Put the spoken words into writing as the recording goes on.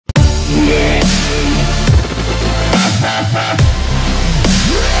So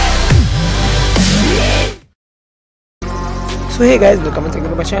hey guys, welcome back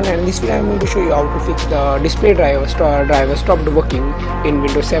to my channel, and in this video I am going to show you how to fix the display driver stopped working in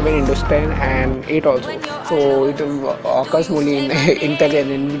Windows 7, Windows 10 and 8 also. So it occurs only in Intel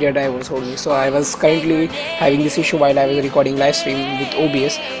and NVIDIA drivers only. So I was currently having this issue while I was recording live stream with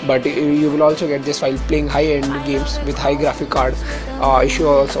OBS, but you will also get this while playing high-end games with high graphic card issue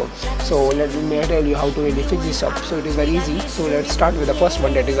also. So let me tell you how to really fix this up. So it is very easy. So let's start with the first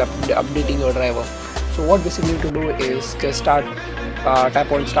one, that is updating your driver. So what basically to do is just tap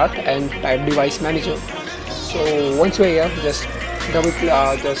on start and type device manager. So once you are here, just double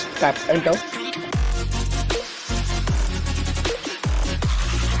click, just tap enter.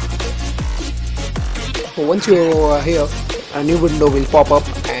 So once you are here, a new window will pop up,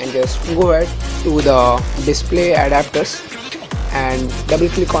 and just go ahead to the display adapters and double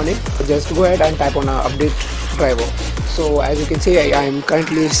click on it. Just go ahead and type on update driver. So as you can see, I am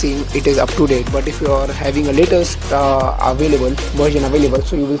currently seeing it is up to date, but if you are having a latest version available,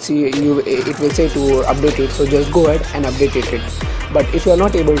 so you will see it will say to update it. So just go ahead and update it. But if you are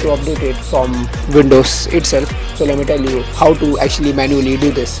not able to update it from Windows itself, so let me tell you how to actually manually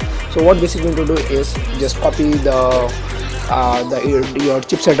do this. So what basically going to do is just copy your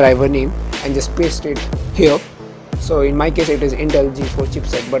chipset driver name and just paste it here. So in my case it is Intel G4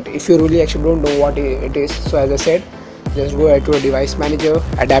 chipset, but if you really actually don't know what it is, so as I said, just go ahead to a device manager,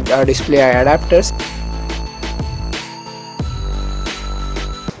 display adapters.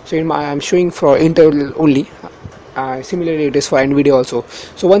 So I'm showing for Intel only. Similarly it is for NVIDIA also.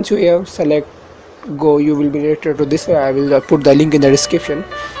 So once you here select go, you will be directed to this way. I will put the link in the description.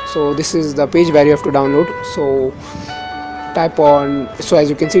 So this is the page where you have to download. So type on, so as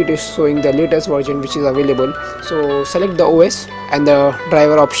you can see it is showing the latest version which is available. So select the OS and the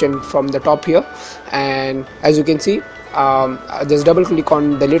driver option from the top here, and as you can see, just double click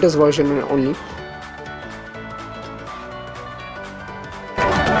on the latest version only. So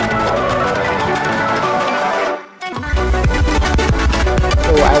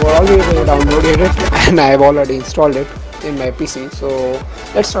I have already downloaded it and I have already installed it in my PC. So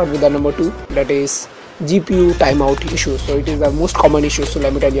let's start with the number 2, that is GPU timeout issue. So it is the most common issue, so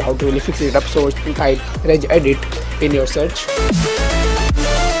let me tell you how to really fix it up. So type regedit in your search.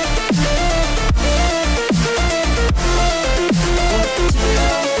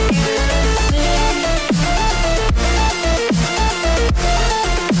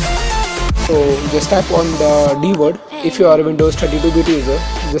 So just type on the D word if you are a Windows 32-bit user,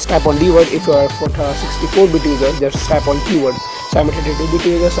 just type on D word. If you are a 64-bit user, just type on keyword. So I'm a 32-bit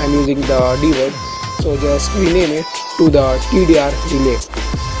user, so I'm using the D word. So just rename it to the TDR relay.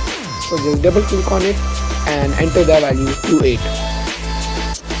 So just double click on it and enter the value to 8.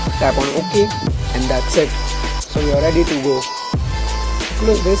 Tap on OK, and that's it. So you are ready to go.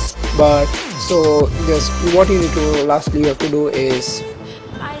 Close this. But so just what you need to lastly you have to do is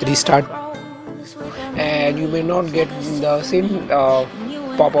restart, and you may not get the same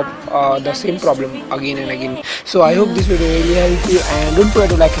pop-up, the same problem again and again. So I hope this video really helped you, and don't forget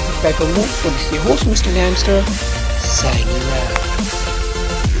to like and subscribe for more. So this is your host Mr. Hamster signing out.